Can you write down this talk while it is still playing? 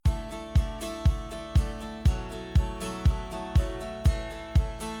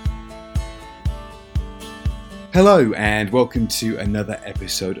Hello and welcome to another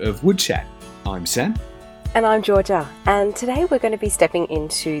episode of Wood Chat. I'm Sam. And I'm Georgia, and today we're going to be stepping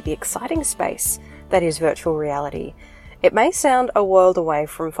into the exciting space that is virtual reality. It may sound a world away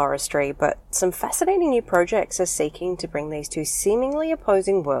from forestry, but some fascinating new projects are seeking to bring these two seemingly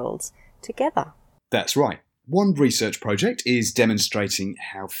opposing worlds together. That's right. One research project is demonstrating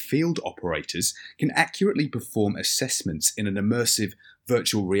how field operators can accurately perform assessments in an immersive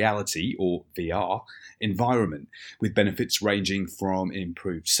virtual reality, or VR, environment, with benefits ranging from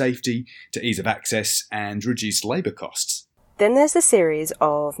improved safety to ease of access and reduced labour costs. Then there's the series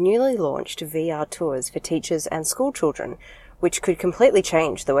of newly launched VR tours for teachers and school children, which could completely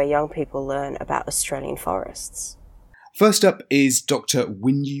change the way young people learn about Australian forests. First up is Dr.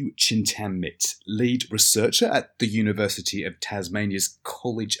 Winyu Chintamnit, lead researcher at the University of Tasmania's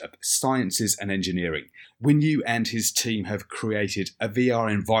College of Sciences and Engineering. Winyu and his team have created a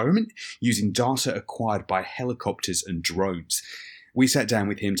VR environment using data acquired by helicopters and drones. We sat down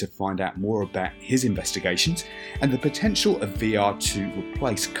with him to find out more about his investigations and the potential of VR to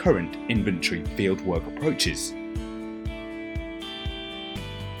replace current inventory fieldwork approaches.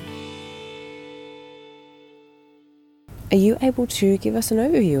 Are you able to give us an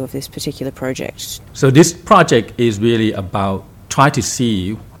overview of this particular project? So this project is really about trying to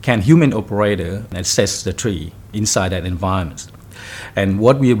see can human operator assess the tree inside that environment. And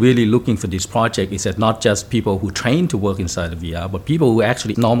what we're really looking for this project is that not just people who train to work inside the VR, but people who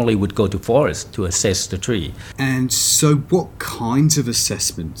actually normally would go to forest to assess the tree. And so what kinds of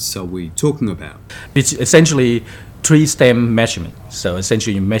assessments are we talking about? It's essentially tree stem measurement. So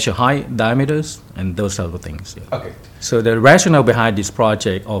essentially you measure height, diameters, and those type of things. Okay. So the rationale behind this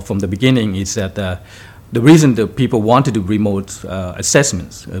project, or from the beginning, is that the reason that people want to do remote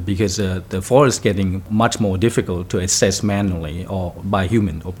assessments because the forest is getting much more difficult to assess manually or by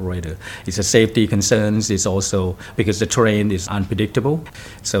human operator. It's a safety concerns. It's also because the terrain is unpredictable.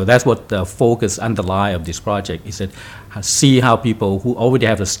 So that's what the focus underlie of this project is that see how people who already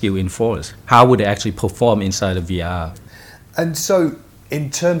have a skill in forest, how would they actually perform inside of VR. And so in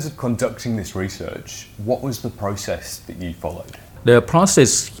terms of conducting this research, what was the process that you followed? The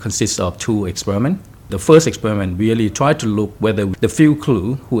process consists of two experiments. The first experiment really tried to look whether the field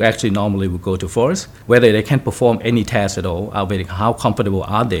crew who actually normally would go to forest, whether they can perform any task at all, how comfortable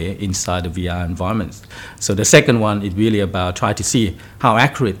are they inside the VR environments. So the second one is really about trying to see how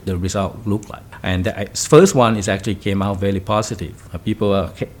accurate the result look like. And the first one is actually came out very positive. People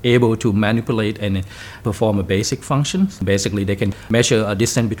are able to manipulate and perform a basic function. Basically, they can measure a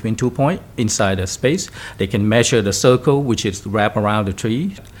distance between 2 points inside a space. They can measure the circle, which is wrapped around the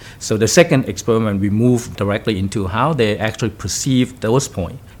tree. So the second experiment, we move directly into how they actually perceive those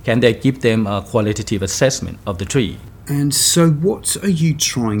points. Can they give them a qualitative assessment of the tree? And so what are you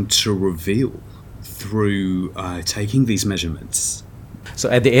trying to reveal through taking these measurements? So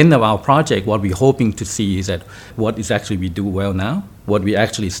at the end of our project, what we're hoping to see is that what is actually we do well now, what we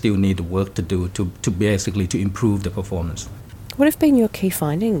actually still need the work to do to basically to improve the performance. What have been your key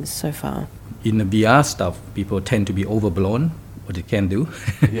findings so far? In the VR stuff, people tend to be overblown what it can do.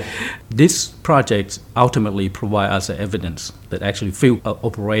 Yeah. This project ultimately provides us evidence that actually field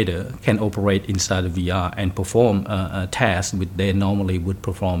operator can operate inside of VR and perform a task which they normally would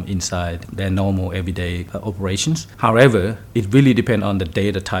perform inside their normal everyday operations. However, it really depends on the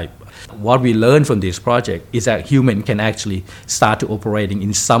data type. What we learned from this project is that human can actually start to operating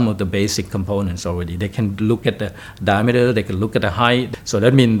in some of the basic components already. They can look at the diameter, they can look at the height. So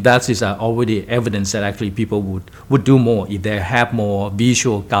that means that is already evidence that actually people would do more if they have more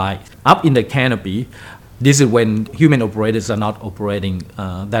visual guide. Up in the canopy, this is when human operators are not operating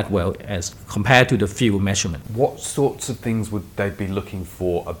that well as compared to the field measurement. What sorts of things would they be looking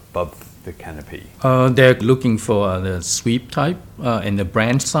for above the canopy? They're looking for the sweep type and the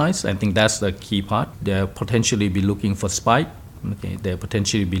branch size. I think that's the key part. They'll potentially be looking for spike. Okay, they'll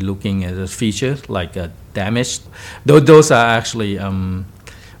potentially be looking at a feature like damage. Those are actually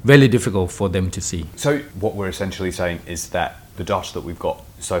very difficult for them to see. So what we're essentially saying is that the data that we've got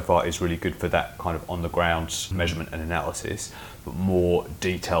so far is really good for that kind of on-the-ground measurement and analysis, but more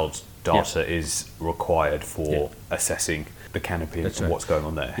detailed data is required for assessing the canopy and what's going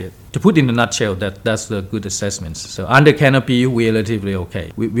on there. Yeah. To put in a nutshell, that's the good assessments. So under canopy, we're relatively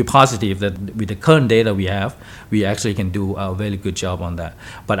okay. We're positive that with the current data we have, we actually can do a very good job on that.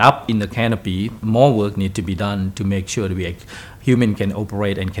 But up in the canopy, more work needs to be done to make sure that human can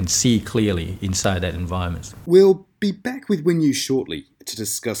operate and can see clearly inside that environment. We'll be back with Winyu shortly to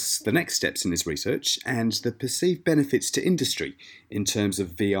discuss the next steps in his research and the perceived benefits to industry in terms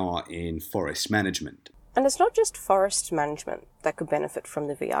of VR in forest management. And it's not just forest management that could benefit from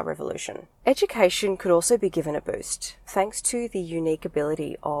the VR revolution. Education could also be given a boost, thanks to the unique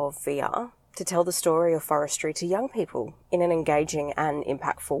ability of VR to tell the story of forestry to young people in an engaging and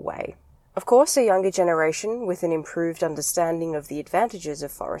impactful way. Of course, a younger generation with an improved understanding of the advantages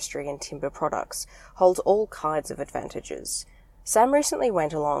of forestry and timber products holds all kinds of advantages. Sam recently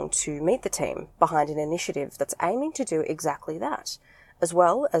went along to meet the team behind an initiative that's aiming to do exactly that, as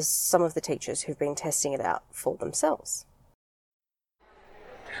well as some of the teachers who've been testing it out for themselves.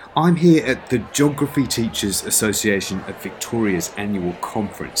 I'm here at the Geography Teachers Association of Victoria's annual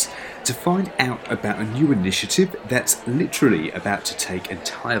conference to find out about a new initiative that's literally about to take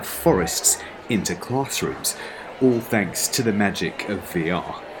entire forests into classrooms, all thanks to the magic of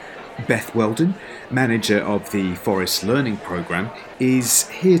VR. Beth Weldon, manager of the Forest Learning Programme, is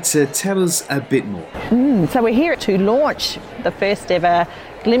here to tell us a bit more. So we're here to launch the first ever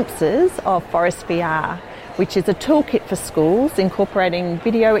glimpses of Forest VR, which is a toolkit for schools incorporating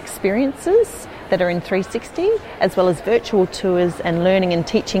video experiences that are in 360, as well as virtual tours and learning and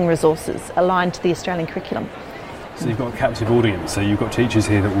teaching resources aligned to the Australian curriculum. So you've got a captive audience, so you've got teachers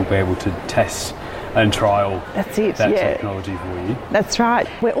here that will be able to test and trial technology for you. That's right.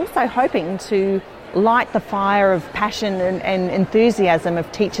 We're also hoping to light the fire of passion and enthusiasm of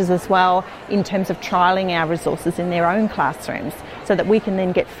teachers as well in terms of trialling our resources in their own classrooms, so that we can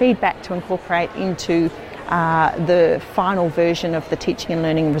then get feedback to incorporate into the final version of the teaching and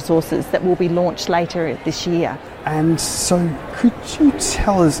learning resources that will be launched later this year. And so could you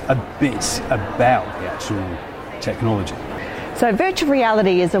tell us a bit about the actual technology? So virtual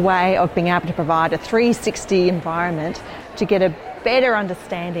reality is a way of being able to provide a 360 environment to get a better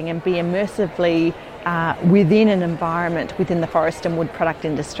understanding and be immersively within an environment within the forest and wood product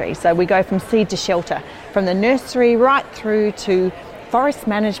industry. So we go from seed to shelter, from the nursery right through to forest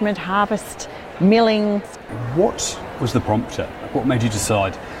management, harvest, milling. What was the prompter? What made you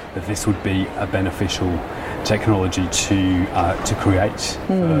decide that this would be a beneficial technology to create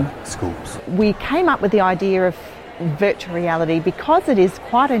for schools? We came up with the idea of virtual reality because it is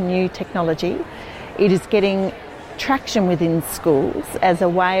quite a new technology. It is getting traction within schools as a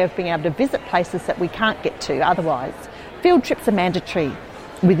way of being able to visit places that we can't get to otherwise. Field trips are mandatory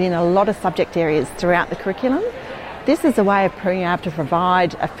within a lot of subject areas throughout the curriculum. This is a way of being able to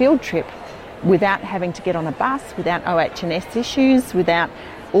provide a field trip without having to get on a bus, without OH&S issues, without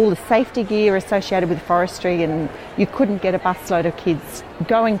all the safety gear associated with forestry, and you couldn't get a busload of kids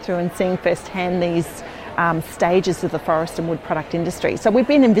going through and seeing firsthand these stages of the forest and wood product industry. So we've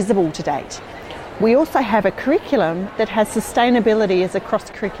been invisible to date. We also have a curriculum that has sustainability as a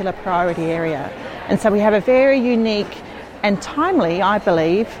cross-curricular priority area. And so we have a very unique and timely, I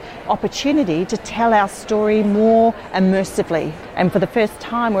believe, opportunity to tell our story more immersively. And for the first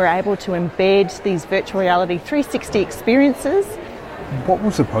time, we're able to embed these virtual reality 360 experiences. What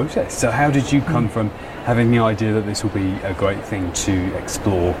was the process? So how did you come from having the idea that this will be a great thing to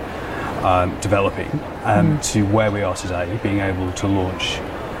explore, developing, to where we are today, being able to launch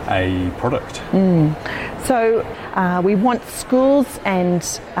a product? So we want schools and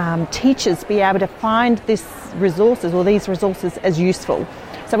teachers be able to find these resources as useful.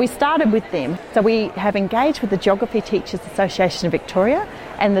 So we started with them. So we have engaged with the Geography Teachers Association of Victoria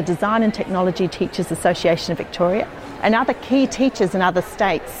and the Design and Technology Teachers Association of Victoria and other key teachers in other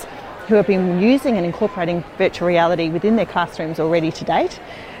states who have been using and incorporating virtual reality within their classrooms already to date.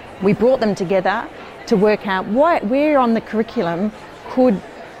 We brought them together to work out where on the curriculum could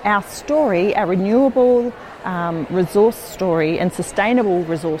our story, our renewable resource story and sustainable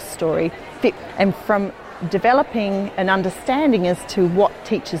resource story fit. And from developing an understanding as to what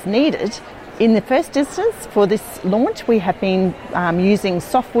teachers needed, in the first instance for this launch we have been using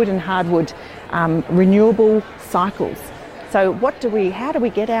softwood and hardwood renewable cycles. So how do we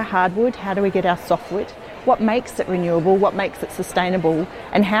get our hardwood, how do we get our softwood, what makes it renewable, what makes it sustainable,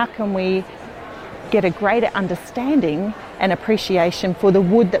 and how can we get a greater understanding and appreciation for the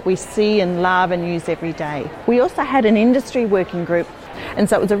wood that we see and love and use every day. We also had an industry working group, and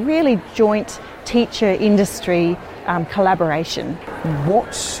so it was a really joint teacher-industry collaboration.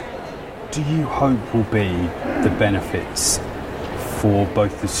 What do you hope will be the benefits for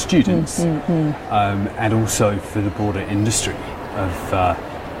both the students and also for the broader industry of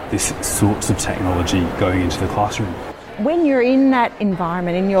this sorts of technology going into the classroom? When you're in that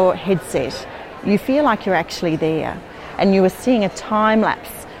environment, in your headset, you feel like you're actually there, and you are seeing a time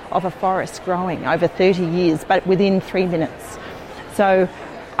lapse of a forest growing over 30 years, but within 3 minutes. So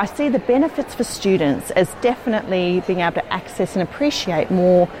I see the benefits for students as definitely being able to access and appreciate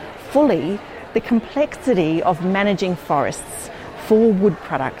more fully the complexity of managing forests for wood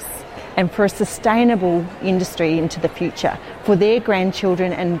products. and for a sustainable industry into the future for their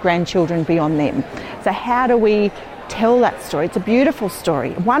grandchildren and grandchildren beyond them. So how do we tell that story? It's a beautiful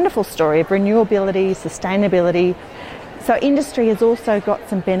story, a wonderful story of renewability, sustainability. So industry has also got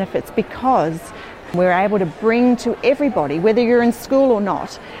some benefits because we're able to bring to everybody, whether you're in school or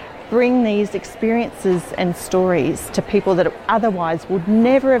not, bring these experiences and stories to people that otherwise would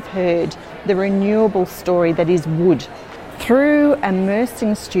never have heard the renewable story that is wood. Through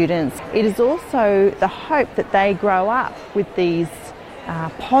immersing students, it is also the hope that they grow up with these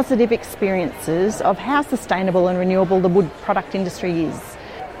positive experiences of how sustainable and renewable the wood product industry is.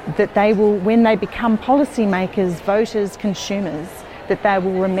 That they will, when they become policymakers, voters, consumers, that they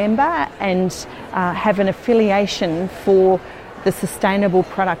will remember and have an affiliation for the sustainable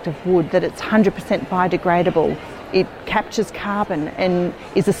product of wood, that it's 100% biodegradable, it captures carbon and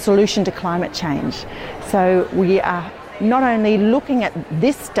is a solution to climate change. So we are not only looking at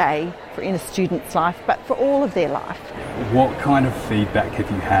this day in a student's life, but for all of their life. What kind of feedback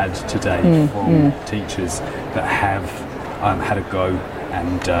have you had today from teachers that have had a go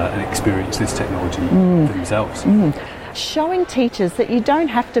and experience this technology for themselves? Showing teachers that you don't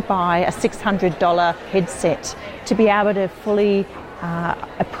have to buy a $600 headset to be able to fully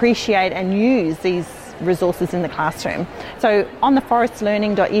appreciate and use these resources in the classroom. So on the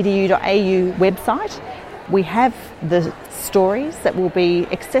forestlearning.edu.au website, we have the stories that will be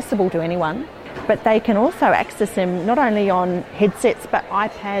accessible to anyone, but they can also access them not only on headsets but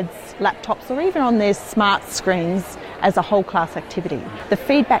iPads, laptops, or even on their smart screens as a whole class activity. The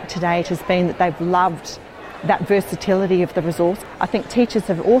feedback to date has been that they've loved that versatility of the resource. I think teachers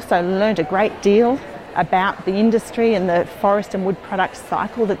have also learned a great deal about the industry and the forest and wood products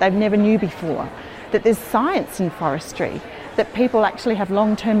cycle that they've never knew before, that there's science in forestry, that people actually have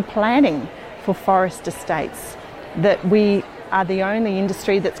long-term planning for forest estates, that we are the only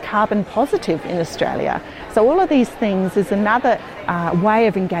industry that's carbon positive in Australia. So all of these things is another way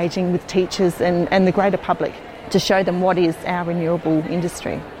of engaging with teachers and the greater public to show them what is our renewable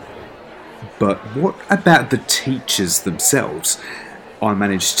industry. But what about the teachers themselves? I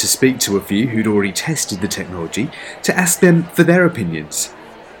managed to speak to a few who'd already tested the technology to ask them for their opinions.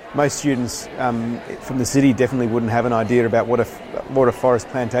 Most students from the city definitely wouldn't have an idea about what a forest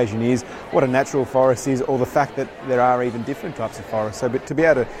plantation is, what a natural forest is, or the fact that there are even different types of forests. So, but to be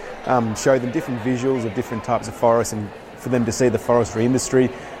able to show them different visuals of different types of forests and for them to see the forestry industry,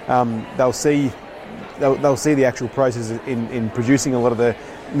 they'll see the actual process in producing a lot of the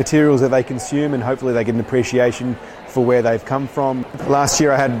materials that they consume, and hopefully they get an appreciation for where they've come from. Last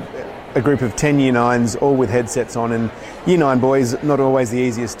year I had a group of 10 Year 9s all with headsets on, and Year 9 boys, not always the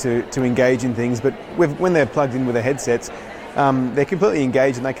easiest to engage in things, but when they're plugged in with their headsets, they're completely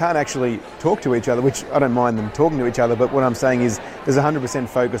engaged and they can't actually talk to each other, which I don't mind them talking to each other, but what I'm saying is there's 100%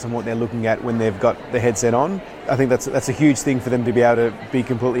 focus on what they're looking at when they've got the headset on. I think that's a huge thing for them to be able to be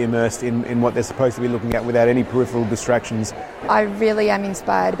completely immersed in what they're supposed to be looking at without any peripheral distractions. I really am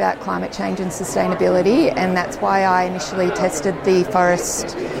inspired about climate change and sustainability, and that's why I initially tested the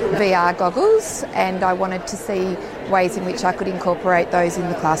Forest VR goggles, and I wanted to see ways in which I could incorporate those in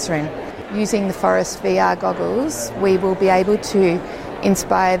the classroom. Using the Forest VR goggles, we will be able to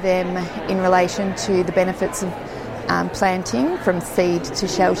inspire them in relation to the benefits of planting from seed to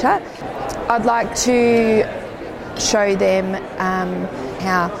shelter. I'd like to show them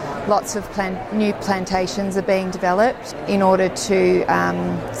how lots of new plantations are being developed in order to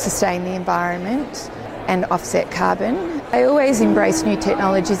sustain the environment and offset carbon. I always embrace new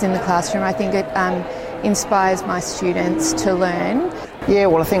technologies in the classroom. I think it inspires my students to learn. Yeah,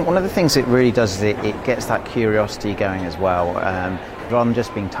 well, I think one of the things it really does is it gets that curiosity going as well. Rather than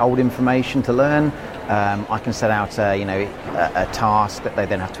just being told information to learn, I can set out a task that they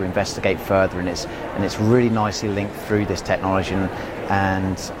then have to investigate further, and it's really nicely linked through this technology.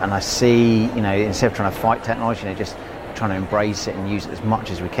 And I see, instead of trying to fight technology, just trying to embrace it and use it as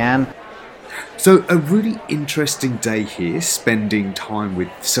much as we can. So a really interesting day here, spending time with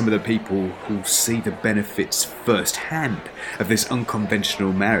some of the people who see the benefits firsthand of this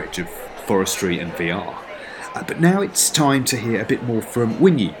unconventional marriage of forestry and VR. But now it's time to hear a bit more from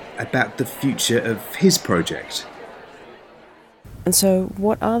Winyu about the future of his project. And so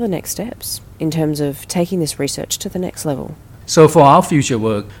what are the next steps in terms of taking this research to the next level? So for our future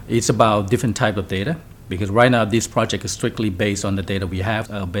work, it's about different type of data. Because right now this project is strictly based on the data we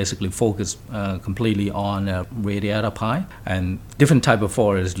have, basically focused completely on radiata pine and different type of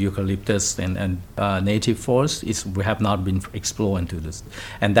forests, eucalyptus and native forests. We have not been explored into this,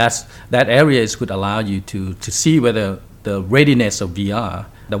 and that area could allow you to see whether the readiness of VR,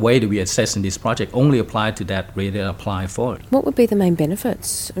 the way that we assess in this project only apply to that ready to apply for it. What would be the main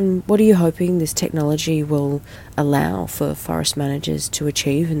benefits? And what are you hoping this technology will allow for forest managers to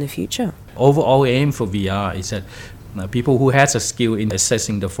achieve in the future? Overall aim for VR is that people who has a skill in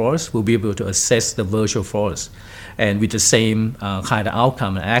assessing the forest will be able to assess the virtual forest, and with the same kind of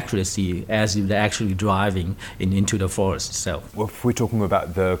outcome and accuracy as if they're actually driving into the forest itself. Well, if we're talking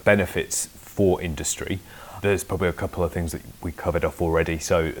about the benefits for industry, there's probably a couple of things that we covered off already.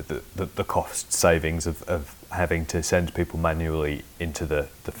 So the cost savings of having to send people manually into the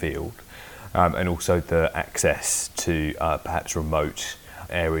field, and also the access to perhaps remote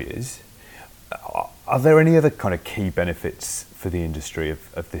areas. Are there any other kind of key benefits for the industry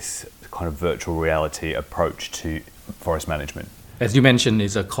of this kind of virtual reality approach to forest management? As you mentioned,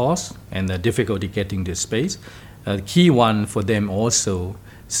 is a cost and the difficulty getting this space. The key one for them also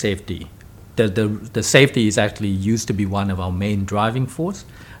safety. The safety is actually used to be one of our main driving force.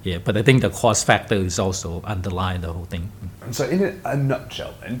 Yeah, but I think the cost factor is also underlying the whole thing. So in a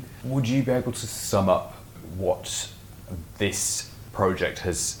nutshell then, would you be able to sum up what this project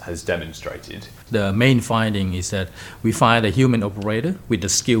has demonstrated? The main finding is that we find a human operator with the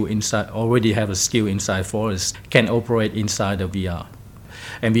skill inside, already have a skill inside forest, can operate inside the VR.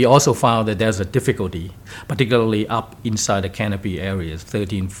 And we also found that there's a difficulty, particularly up inside the canopy areas,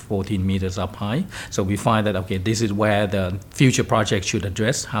 13, 14 meters up high. So we find that, okay, this is where the future project should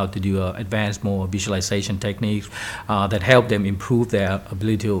address how to do advanced more visualization techniques that help them improve their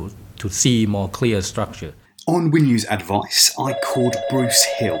ability to see more clear structure. On Winyu's advice, I called Bruce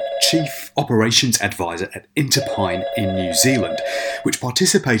Hill, Chief Operations Advisor at Interpine in New Zealand, which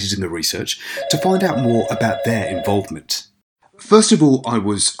participated in the research, to find out more about their involvement. First of all, I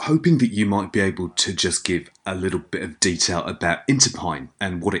was hoping that you might be able to just give a little bit of detail about Interpine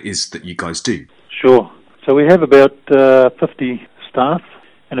and what it is that you guys do. Sure. So we have about 50 staff,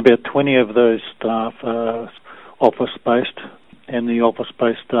 and about 20 of those staff are office-based, and the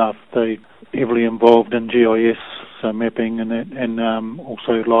office-based staff, they heavily involved in GIS, so mapping and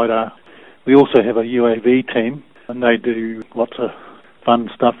also LiDAR. We also have a UAV team, and they do lots of fun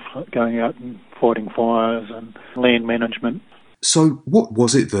stuff, going out and fighting fires and land management. So what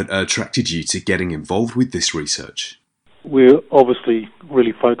was it that attracted you to getting involved with this research? We're obviously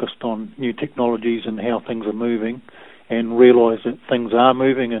really focused on new technologies and how things are moving, and realise that things are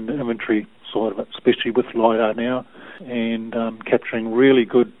moving in the inventory side of it, especially with LiDAR now, and capturing really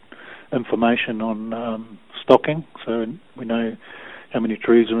good information on stocking, so we know how many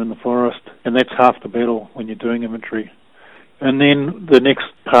trees are in the forest, and that's half the battle when you're doing inventory. And then the next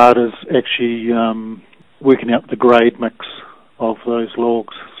part is actually working out the grade mix of those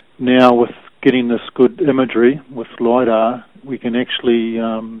logs. Now, with getting this good imagery with LiDAR, we can actually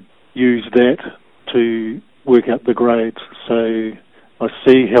use that to work out the grades. So I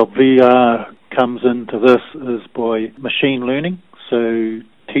see how VR comes into this is by machine learning, so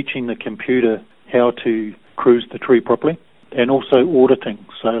teaching the computer how to cruise the tree properly, and also auditing.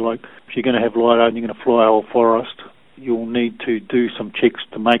 So like if you're going to have LiDAR and you're going to fly a whole forest, you'll need to do some checks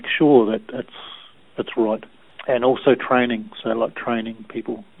to make sure that it's right. And also training, so like training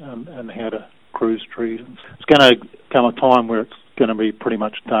people and how to cruise trees. It's going to come a time where it's going to be pretty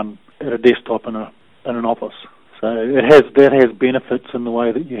much done at a desktop in an office. So that has benefits in the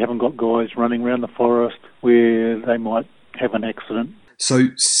way that you haven't got guys running around the forest where they might have an accident. So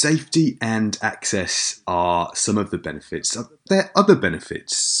safety and access are some of the benefits. Are there other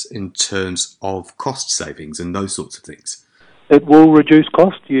benefits in terms of cost savings and those sorts of things? It will reduce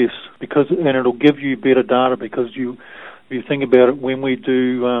cost, yes, and it'll give you better data, because you think about it, when we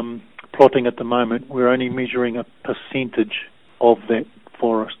do plotting at the moment, we're only measuring a percentage of that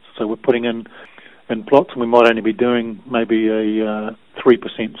forest. So we're putting in plots, and we might only be doing maybe a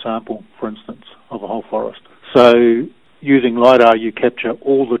 3% sample, for instance, of a whole forest. So using LiDAR, you capture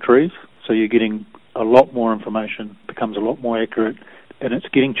all the trees, so you're getting a lot more information, becomes a lot more accurate, and it's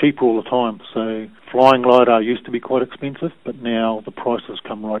getting cheaper all the time. So flying LiDAR used to be quite expensive, but now the prices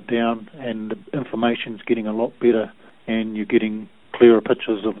come right down, and the information's getting a lot better, and you're getting clearer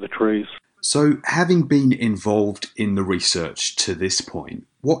pictures of the trees. So having been involved in the research to this point,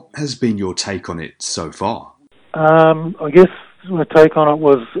 what has been your take on it so far? I guess my take on it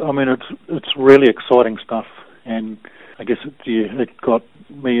was, it's really exciting stuff, and I guess it got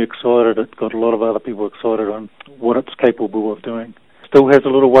me excited. It got a lot of other people excited on what it's capable of doing. Still has a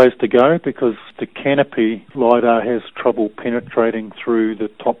little ways to go, because the canopy LiDAR has trouble penetrating through the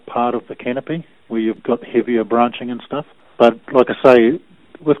top part of the canopy where you've got heavier branching and stuff. But like I say,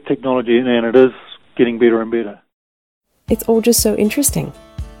 with technology, and it is getting better and better. It's all just so interesting.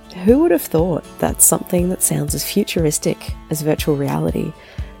 Who would have thought that something that sounds as futuristic as virtual reality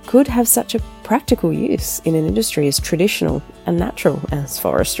could have such a practical use in an industry as traditional and natural as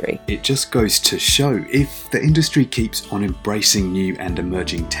forestry? It just goes to show, if the industry keeps on embracing new and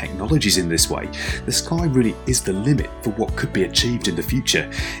emerging technologies in this way, the sky really is the limit for what could be achieved in the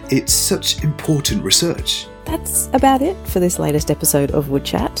future. It's such important research. That's about it for this latest episode of Wood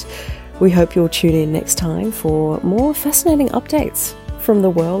Chat. We hope you'll tune in next time for more fascinating updates from the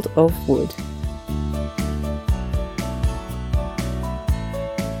world of wood.